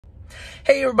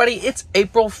Hey everybody, it's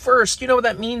April 1st. You know what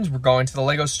that means? We're going to the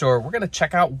Lego store. We're going to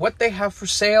check out what they have for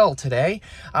sale today.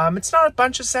 It's not a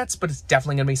bunch of sets, but it's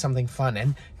definitely going to be something fun.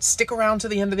 And stick around to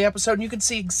the end of the episode and you can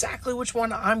see exactly which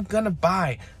one I'm going to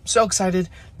buy. I'm so excited.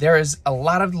 There is a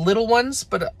lot of little ones,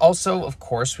 but also, of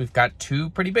course, we've got two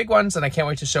pretty big ones and I can't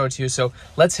wait to show it to you. So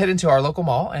let's head into our local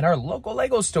mall and our local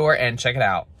Lego store and check it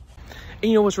out. And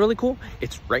you know what's really cool?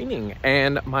 It's raining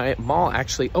and my mall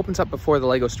actually opens up before the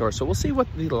Lego store. So we'll see what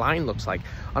the line looks like.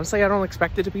 Honestly, I don't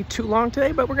expect it to be too long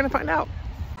today, but we're gonna find out.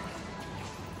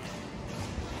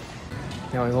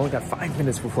 Now we've only got 5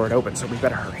 minutes before it opens, so we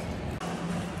better hurry.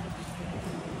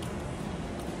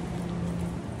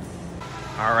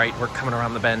 All right, we're coming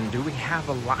around the bend. Do we have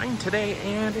a line today?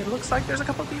 And it looks like there's a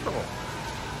couple people.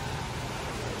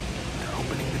 They're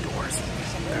opening the doors.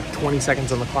 20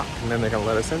 seconds on the clock and then they're gonna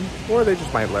let us in, or they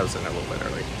just might let us in a little bit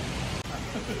early.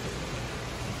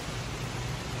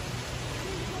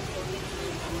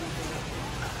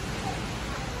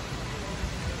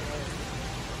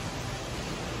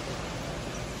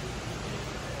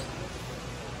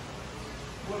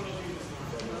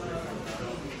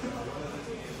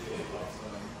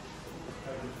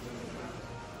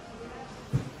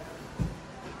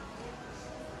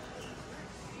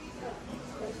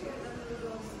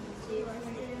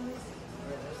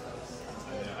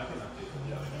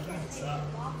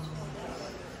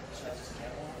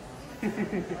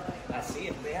 I see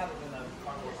it. They have them in the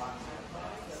cardboard box.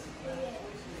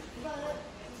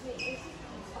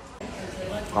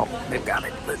 Oh, they've got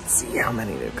it. Let's see how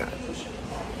many they've got.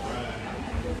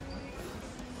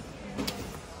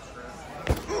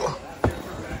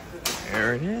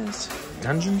 There it is.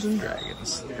 Dungeons and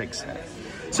Dragons. Big set.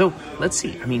 So let's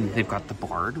see. I mean, they've got the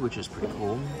Bard, which is pretty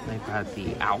cool. They've got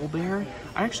the Owlbear.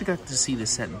 I actually got to see the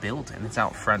set built, and it's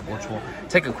out front, which we'll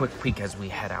take a quick peek as we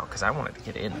head out, because I wanted to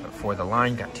get in before the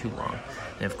line got too long.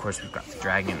 And of course, we've got the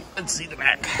dragon. Let's see the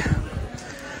back.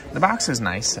 The box is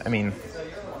nice. I mean,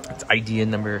 it's idea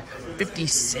number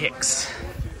 56.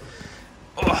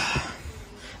 Oh.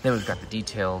 Then we've got the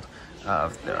detailed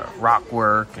of the rock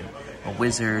work and a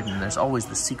wizard, and there's always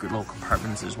the secret little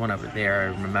compartments. There's one over there. I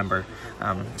remember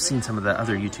seeing some of the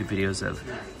other YouTube videos of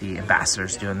the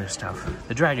ambassadors doing their stuff.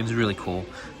 The dragon's really cool.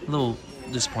 A little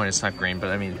disappointed it's not green, but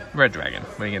I mean, red dragon.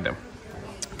 What are you gonna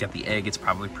do? Got the egg. It's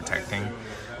probably protecting.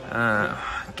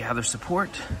 Gather support.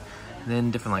 And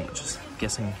then different languages. I'm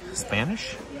guessing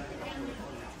Spanish.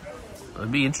 It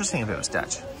would be interesting if it was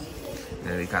Dutch. And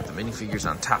then we got the minifigures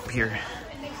on top here.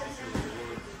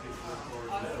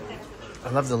 I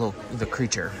love the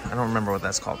creature. I don't remember what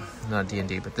that's called. Not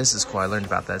D&D, but this is cool. I learned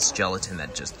about that. It's gelatin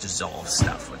that just dissolves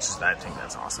stuff, which is, I think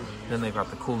that's awesome. Then they've got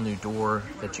the cool new door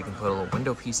that you can put a little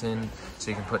window piece in,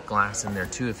 so you can put glass in there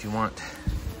too if you want.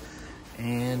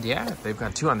 And yeah, they've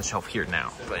got two on the shelf here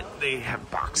now, but they have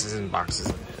boxes and boxes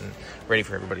and ready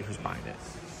for everybody who's buying it.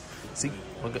 See,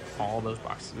 look at all those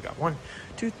boxes. We got 1,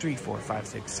 2, 3, 4, 5,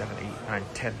 6, 7, 8, 9,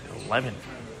 10, 11.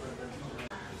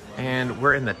 And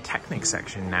we're in the Technic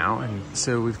section now, and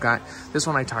so we've got this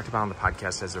one I talked about on the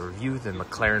podcast as a review, the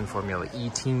McLaren Formula E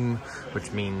team,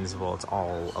 which means, well, it's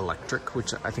all electric,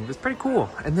 which I think is pretty cool.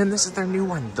 And then this is their new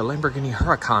one, the Lamborghini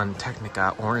Hurrican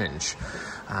Technica Orange.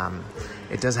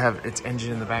 It does have its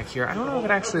engine in the back here. I don't know if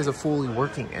it actually is a fully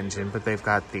working engine, but they've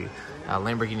got the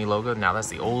Lamborghini logo. Now that's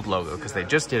the old logo, because they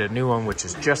just did a new one, which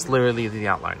is just literally the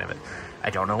outline of it. I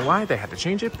don't know why they had to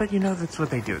change it, but you know, that's what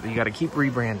they do. You got to keep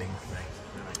rebranding.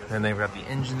 Then they've got the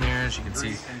engine there. As you can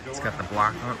see, it's got the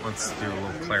block on it. Let's do a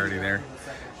little clarity there.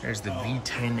 There's the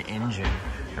V10 engine.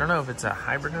 I don't know if it's a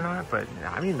hybrid or not, but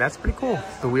I mean, that's pretty cool.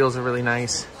 The wheels are really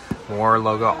nice. More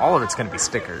logo. All of it's going to be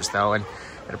stickers, though, and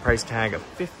at a price tag of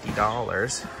 $50.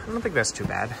 I don't think that's too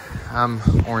bad.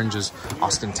 Orange is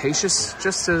ostentatious,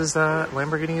 just as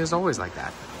Lamborghini is always like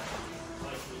that.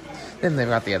 Then they've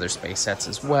got the other space sets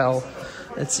as well.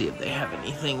 Let's see if they have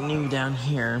anything new down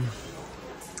here.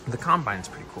 The Combine's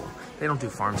pretty cool. They don't do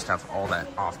farm stuff all that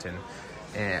often,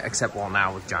 except, well,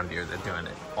 now with John Deere, they're doing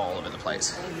it all over the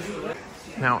place.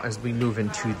 Now, as we move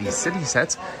into the city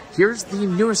sets, here's the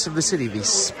newest of the city, the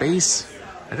Space,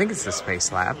 I think it's the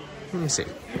Space Lab. Let me see.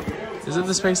 Is it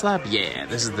the Space Lab? Yeah,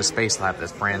 this is the Space Lab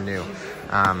that's brand new.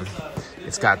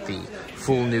 It's got the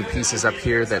full new pieces up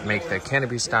here that make the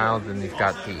canopy style. Then you've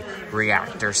got the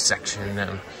reactor section.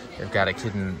 They've got a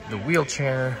kid in the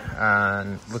wheelchair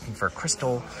looking for a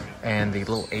crystal and the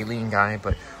little alien guy.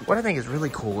 But what I think is really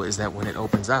cool is that when it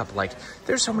opens up, like,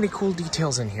 there's so many cool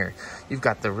details in here. You've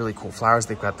got the really cool flowers.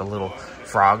 They've got the little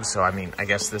frogs. So, I mean, I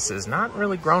guess this is not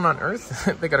really grown on Earth.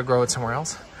 They got to grow it somewhere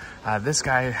else. This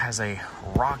guy has a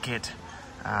rocket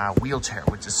wheelchair,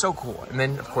 which is so cool. And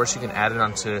then, of course, you can add it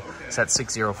onto set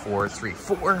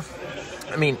 60434.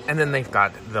 I mean, and then they've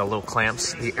got the little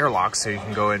clamps, the airlocks, so you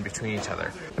can go in between each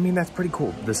other. I mean, that's pretty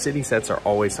cool. The city sets are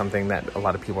always something that a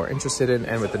lot of people are interested in,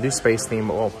 and with the new space theme,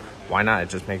 well, why not? It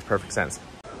just makes perfect sense.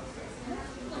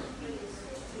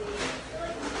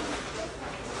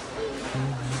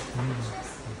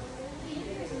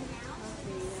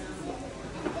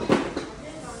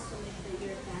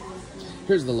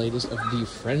 Here's the latest of the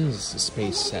Friends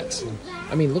space sets.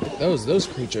 I mean, look at those. Those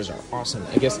creatures are awesome.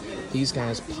 I guess these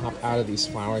guys pop out of these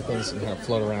flower things and kind of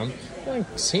float around. They're like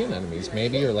sea anemones,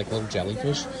 maybe, or like little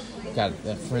jellyfish. Got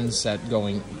the Friends set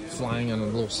going, flying on a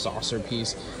little saucer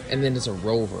piece, and then it's a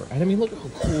rover. And I mean, look how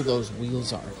cool those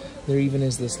wheels are. There even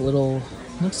is this little,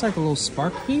 looks like a little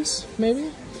spark piece,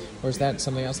 maybe? Or is that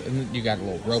something else? And then you got a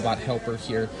little robot helper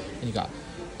here, and you got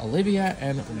Olivia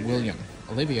and William.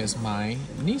 Olivia is my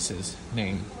niece's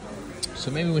name. So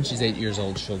maybe when she's 8 years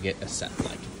old, she'll get a set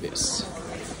like this.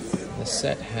 The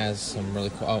set has some really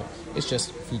cool, oh, it's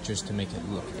just features to make it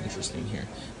look interesting here.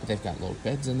 But they've got little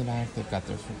beds in the back. They've got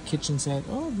their kitchen set.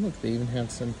 Oh, look, they even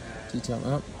have some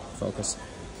detail, focus.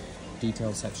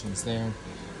 Detailed sections there.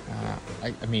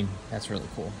 I mean, that's really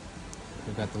cool.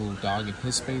 We've got the little dog in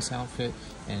his space outfit.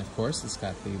 And of course, it's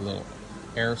got the little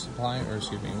air supply, or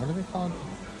excuse me, what do they call it?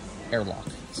 Airlock,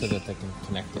 so that they can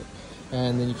connect it,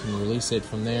 and then you can release it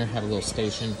from there, have a little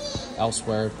station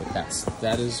elsewhere. But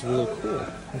that is really cool.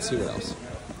 Let's see what else.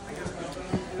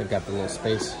 They've got the little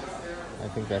space. I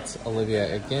think that's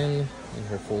Olivia again in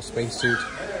her full spacesuit,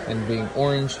 and being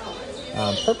orange.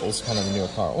 Purple's kind of a newer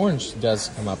color. Orange does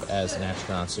come up as an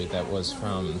astronaut suit that was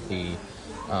from the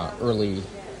early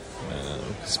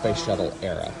space shuttle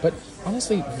era, but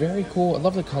honestly, very cool. I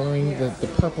love the coloring, the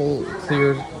purple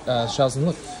clear shells, and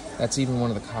look, that's even one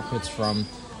of the cockpits from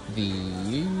the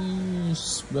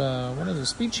one of the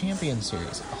Speed Champion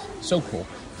series. Oh, so cool.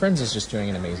 Friends is just doing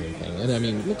an amazing thing, and I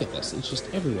mean, look at this. It's just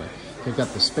everywhere. They've got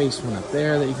the space one up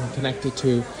there that you can connect it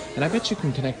to, and I bet you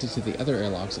can connect it to the other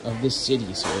airlocks of this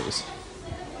City series.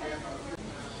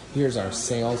 Here's our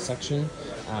sales section.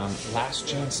 Last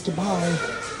chance to buy.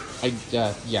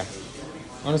 Yeah.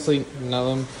 Honestly, none of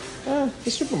them.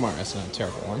 The Super Mario's not a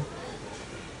terrible one.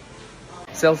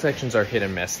 Sale sections are hit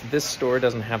and miss. This store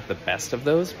doesn't have the best of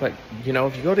those, but you know,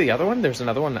 if you go to the other one, there's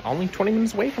another one only 20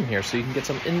 minutes away from here, so you can get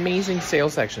some amazing sale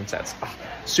section sets. Oh,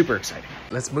 super exciting.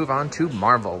 Let's move on to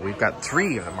Marvel. We've got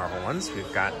 3 of the Marvel ones.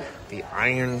 We've got the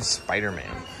Iron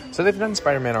Spider-Man. So they've done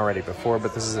Spider-Man already before,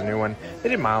 but this is a new one. They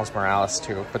did Miles Morales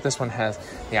too, but this one has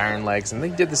the iron legs, and they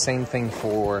did the same thing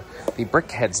for the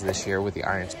Brickheads this year with the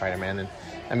Iron Spider-Man. And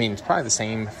I mean, it's probably the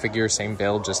same figure, same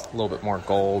build, just a little bit more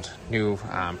gold, new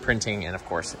printing, and of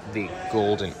course, the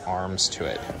golden arms to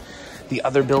it. The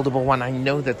other buildable one I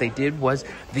know that they did was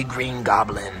the Green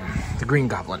Goblin. The Green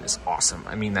Goblin is awesome.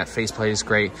 I mean, that faceplate is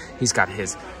great. He's got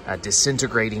his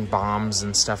disintegrating bombs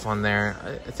and stuff on there.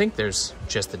 I think there's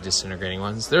just the disintegrating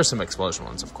ones. There are some explosion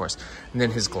ones, of course. And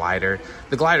then his glider.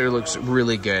 The glider looks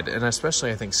really good, and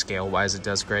especially I think scale-wise it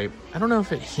does great. I don't know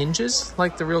if it hinges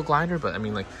like the real glider, but I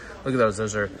mean, like, look at those.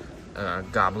 Those are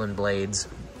Goblin blades.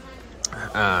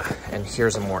 And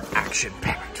here's a more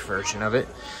action-packed version of it.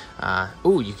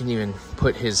 Ooh, you can even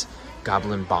put his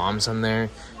Goblin bombs on there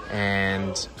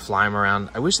and fly him around.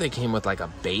 I wish they came with like a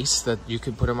base that you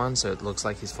could put him on so it looks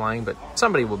like he's flying, but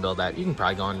somebody will build that. You can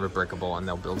probably go on Rebrickable and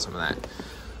they'll build some of that.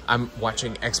 I'm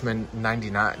watching X-Men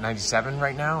 97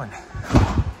 right now, and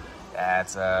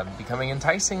that's becoming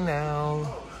enticing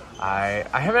now. I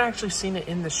haven't actually seen it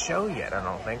in the show yet, I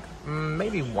don't think.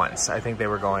 Maybe once. I think they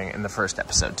were going in the first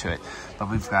episode to it. But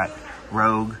we've got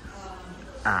Rogue,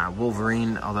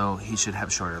 Wolverine, although he should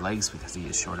have shorter legs because he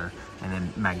is shorter, and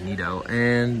then Magneto,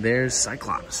 and there's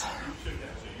Cyclops.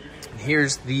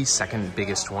 Here's the second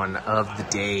biggest one of the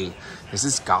day. This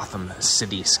is Gotham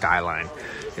City Skyline.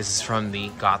 This is from the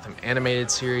Gotham animated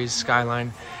series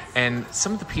Skyline, and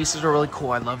some of the pieces are really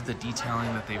cool. I love the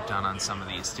detailing that they've done on some of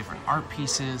these different art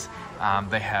pieces.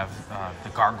 They have the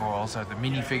gargoyles or the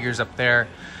minifigures up there.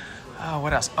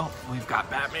 What else? Oh, we've got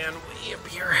Batman way up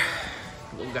here,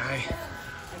 little guy.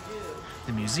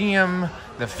 The museum,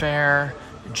 the fair,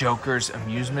 Joker's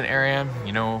amusement area.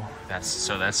 You know,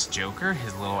 that's Joker,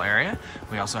 his little area.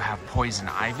 We also have Poison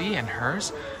Ivy and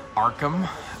hers. Arkham.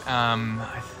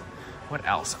 What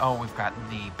else? Oh, we've got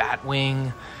the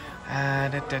Batwing.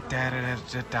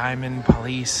 Diamond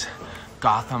Police.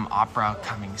 Gotham Opera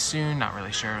coming soon. Not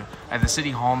really sure. At the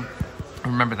City Hall.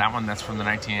 Remember that one? That's from the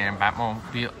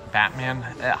 1989 Batman.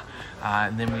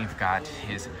 And then we've got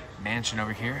his mansion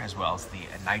over here, as well as the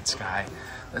night sky.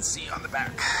 Let's see on the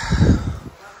back.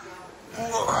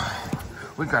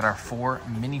 we've got our 4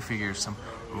 minifigures, some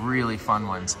really fun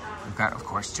ones. We've got, of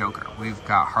course, Joker. We've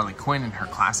got Harley Quinn in her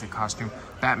classic costume,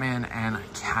 Batman, and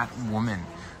Catwoman.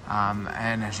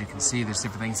 And as you can see, there's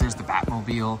different things. There's the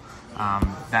Batmobile.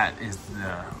 That is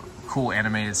the cool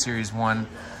animated series one.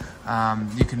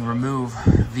 You can remove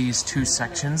these 2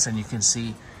 sections and you can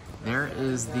see there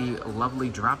is the lovely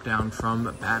drop down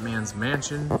from Batman's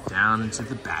mansion down into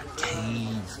the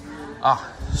Batcave.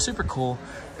 Oh, super cool.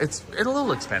 It's a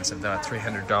little expensive though, at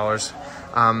 $300.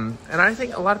 And I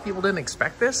think a lot of people didn't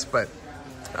expect this, but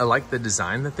I like the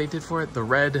design that they did for it. The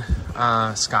red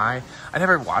sky. I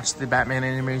never watched the Batman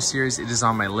animated series. It is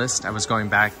on my list. I was going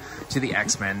back to the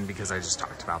X-Men because I just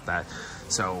talked about that.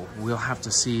 So we'll have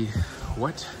to see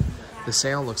what the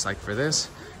sale looks like for this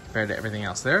compared to everything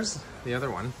else. There's the other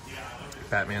one,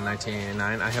 Batman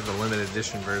 1989. I have the limited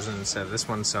edition version instead of this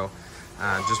one, so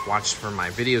just watch for my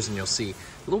videos and you'll see a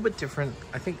little bit different.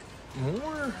 I think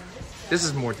more, this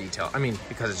is more detail. I mean,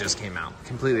 because it just came out,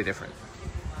 completely different.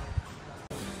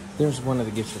 There's one of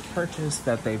the gifts for purchase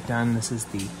that they've done. This is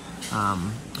the,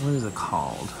 what is it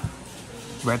called?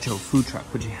 Retro food truck,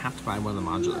 but you have to buy one of the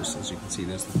modulars. As you can see,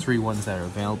 there's the 3 ones that are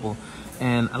available.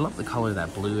 And I love the color,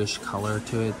 that bluish color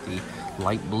to it, the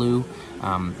light blue.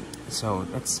 So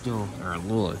that's still a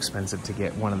little expensive to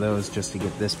get one of those just to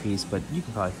get this piece, but you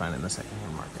can probably find it in the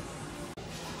secondhand market.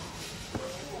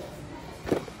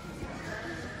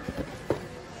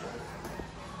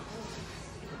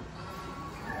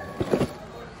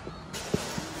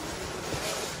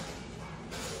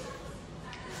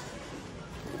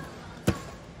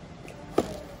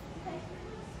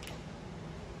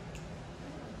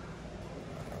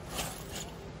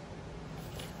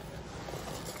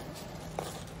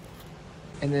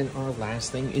 And then our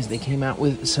last thing is they came out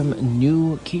with some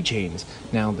new keychains.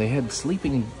 Now they had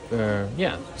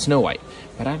Snow White,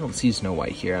 but I don't see Snow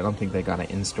White here. I don't think they got it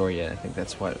in store yet. I think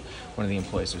that's what one of the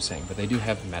employees was saying. But they do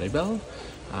have Maribel,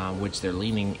 which they're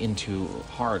leaning into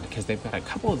hard because they've got a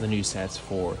couple of the new sets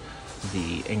for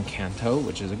the Encanto,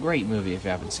 which is a great movie. If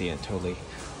you haven't seen it, totally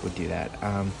would do that.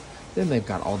 Then they've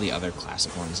got all the other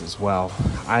classic ones as well.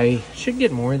 I should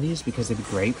get more of these because they'd be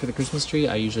great for the Christmas tree.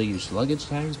 I usually use luggage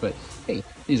tags, but hey,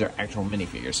 these are actual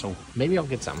minifigures, so maybe I'll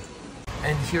get some.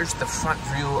 And here's the front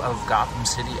view of Gotham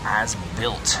City as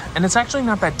built. And it's actually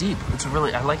not that deep. It's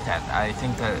really, I like that. I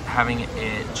think that having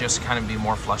it just kind of be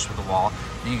more flush with the wall,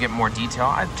 you get more detail.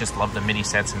 I just love the mini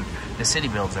sets, and the city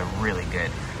builds are really good.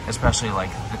 Especially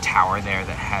like the tower there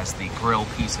that has the grill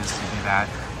pieces to do that.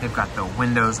 They've got the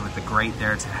windows with the grate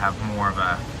there to have more of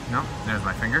a, no, there's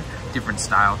my finger, different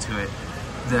style to it.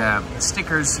 The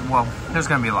stickers, well, there's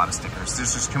gonna be a lot of stickers.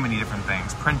 There's just too many different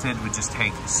things. Printed would just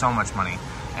take so much money.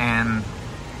 And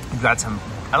you've got some,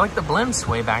 I like the blimps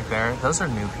way back there. Those are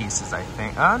new pieces, I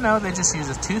think. Oh no, they just use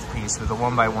a toothpiece with a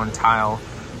 1x1 tile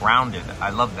rounded.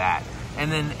 I love that.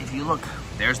 And then if you look,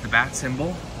 there's the bat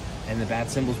symbol. And the bat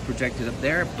symbol's projected up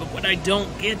there, but what I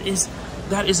don't get is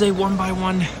that is a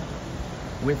 1x1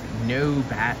 with no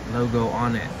bat logo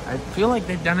on it. I feel like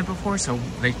they've done it before, so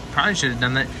they probably should have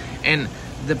done that. And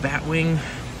the bat wing,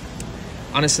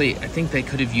 honestly, I think they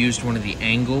could have used one of the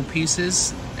angle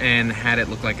pieces and had it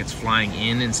look like it's flying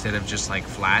in instead of just like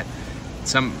flat.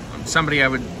 Somebody I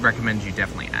would recommend you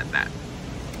definitely add that.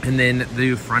 And then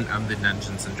the front of the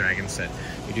Dungeons and Dragons set,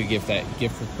 you do give that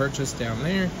gift for purchase down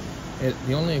there.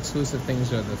 The only exclusive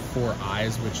things are the 4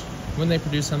 eyes, which when they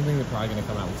produce something, they're probably going to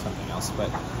come out with something else. But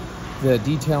the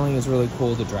detailing is really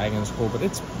cool. The dragon is cool, but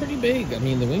it's pretty big. I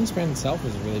mean, the wingspan itself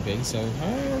is really big, so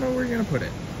I don't know where you're going to put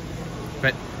it.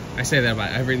 But I say that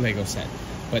about every Lego set.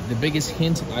 But the biggest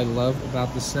hint I love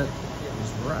about this set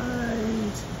is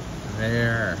right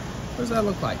there. What does that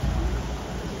look like?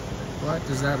 What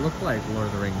does that look like, Lord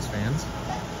of the Rings fans?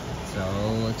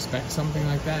 So expect something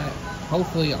like that.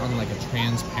 Hopefully on like a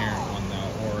transparent one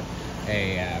though, or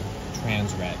a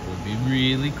trans red would be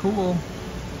really cool.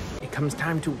 It comes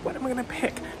time to what am I gonna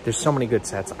pick? There's so many good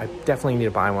sets. I definitely need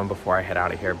to buy one before I head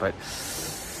out of here, but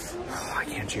I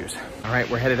can't choose. All right,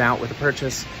 we're headed out with a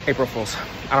purchase. April Fools.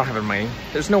 I don't have any money.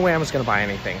 There's no way I'm just gonna buy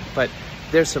anything, but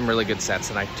there's some really good sets,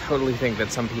 and I totally think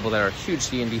that some people that are huge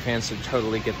D&D fans should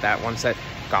totally get that one set.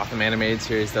 Gotham animated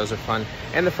series, those are fun.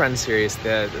 And the Friends series,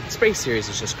 the Space series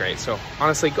is just great. So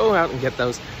honestly, go out and get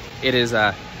those. It is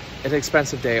an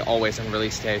expensive day always on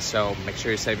release day, so make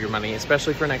sure you save your money,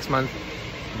 especially for next month,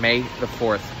 May the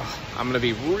 4th. Oh, I'm gonna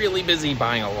be really busy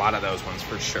buying a lot of those ones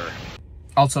for sure.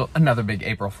 Also, another big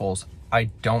April Fool's. I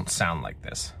don't sound like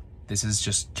this. This is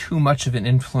just too much of an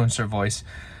influencer voice.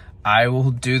 I will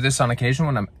do this on occasion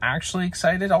when I'm actually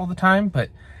excited all the time, but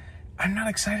I'm not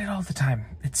excited all the time.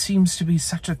 It seems to be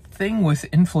such a thing with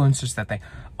influencers that they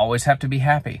always have to be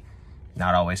happy.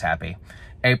 not always happy.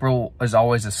 April is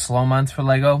always a slow month for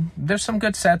Lego. There's some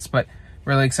good sets, but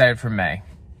really excited for May.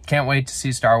 Can't wait to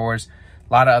see Star Wars.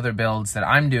 A lot of other builds that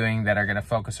I'm doing that are going to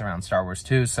focus around Star Wars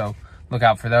too, so look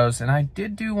out for those. And I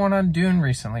did do one on Dune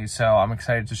recently, so I'm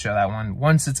excited to show that one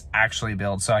once it's actually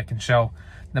built so I can show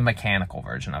the mechanical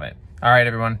version of it. All right,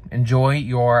 everyone, enjoy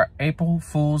your April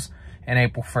Fool's and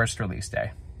April 1st release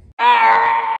day.